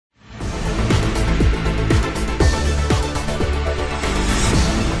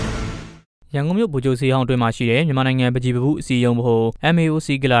ရန်ကုန်မြို့ဗိုလ်ချုပ်စီဟောင်းအတွင်းမှာရှိတဲ့မြန်မာနိုင်ငံပကြီးပပုအစည်းအရုံးဘို MAOC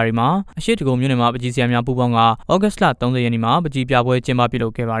Gallery မှာအရှိတကုံမြို့နယ်မှာပကြီးဆရာများပူးပေါင်းကဩဂတ်လ30ရက်နေ့မှာပကြီးပြပွဲကျင်းပပြုလု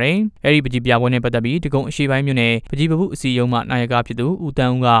ပ်ခဲ့ပါတယ်။အဲဒီပကြီးပြပွဲနဲ့ပတ်သက်ပြီးတကုံအရှိပိုင်းမြို့နယ်ပကြီးပပုအစည်းအရုံးမှနာယကဖြစ်သူဦးတ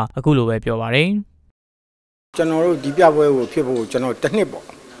န်းဦးကအခုလိုပဲပြောပါတယ်။ကျွန်တော်တို့ဒီပြပွဲကိုဖြစ်ဖို့ကျွန်တော်တစ်နှစ်ပေါ့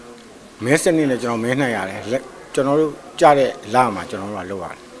။မဲစနစ်နဲ့ကျွန်တော်မဲနိုင်ရတယ်။ကျွန်တော်တို့ကြားတဲ့လမှာကျွန်တော်တို့ကလုပ်ရ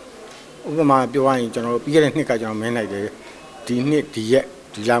တယ်။ဥပမာပြောရရင်ကျွန်တော်တို့ပြီးခဲ့တဲ့နှစ်ကကျွန်တော်မဲနိုင်တယ်။ဒီနှစ်ဒီရက်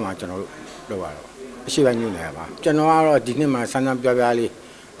ဒီလမှာကျွန်တော်တို့လုပ်ရတော့အရှိပိုင်းမြို့နယ်ပါကျွန်တော်ကတော့ဒီနှစ်မှာဆန်းဆန်းပြပြလေး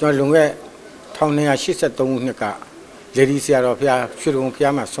ကျွန်တော်လွန်ခဲ့1983ခုနှစ်ကလေဒီဆရာတော်ဖျားရွှေတုံ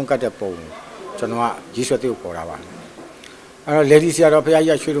ဖျားမှာဆုံးကတ်တဲ့ပုံကျွန်တော်ကရေးဆွဲသေးကိုပေါ်တာပါအဲ့တော့လေဒီဆရာတော်ဖျားရ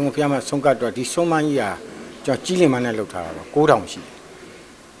ရွှေတုံဖျားမှာဆုံးကတ်တော့ဒီဆုံးမကြီးဟာကျွန်တော်ကြီးလင်မနဲ့လောက်ထားတာတော့9000ရှိတယ်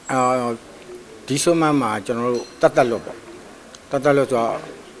ဒီဆုံးမမှာကျွန်တော်တို့တတ်လွတ်ပေါ့တတ်လွတ်ဆိုတော့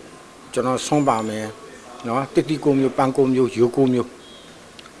ကျွန်တော်ဆုံးပါမယ်နော်တစ်တီကိုမျိုးပန်းကိုမျိုးရိုးကိုမျိုး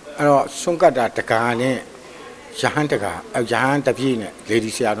အဲ့တော့ဆုံးကတ်တာတကားနဲ့ရဟန်းတကားရဟန်းတပြည့်နဲ့လေ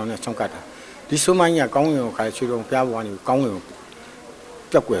ဒီဆရာတော်နဲ့ဆုံးကတ်တာဒီဆုံးမကြီးကကောင်းဝင်ကိုခါရွှေတုံဖျားပေါ်ကနေကောင်းဝင်ကို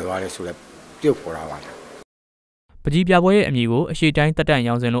ပြက်ကွယ်သွားတယ်ဆိုတော့ပြုတ်ပေါ်တာပါပကြီးပြပွဲရဲ့အမည်ကိုအရှိတိုင်းတက်တန့်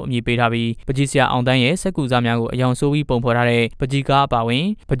ရောင်စင်လို့အမည်ပေးထားပြီးပကြီးဆရာအောင်တန်းရဲ့စက်ကူစားများကိုအယောင်ဆိုးပြီးပုံဖော်ထားတဲ့ပကြီးကားအပါဝင်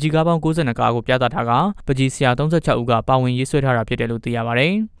ပကြီးကားပေါင်း92ကားကိုပြသထားကပကြီးဆရာ36ဦးကပါဝင်ရေးဆွဲထားတာဖြစ်တယ်လို့သိရပါတ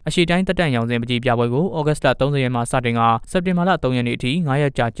ယ်။အရှိတိုင်းတက်တန့်ရောင်စင်ပကြီးပြပွဲကိုဩဂတ်လ30ရက်မှစတင်ကစက်တင်ဘာလ3ရက်နေ့အထိ9ရ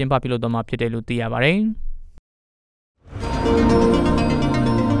က်ကြာကျင်းပပြုလုပ်သွားမှာဖြစ်တယ်လို့သိရပါတယ်။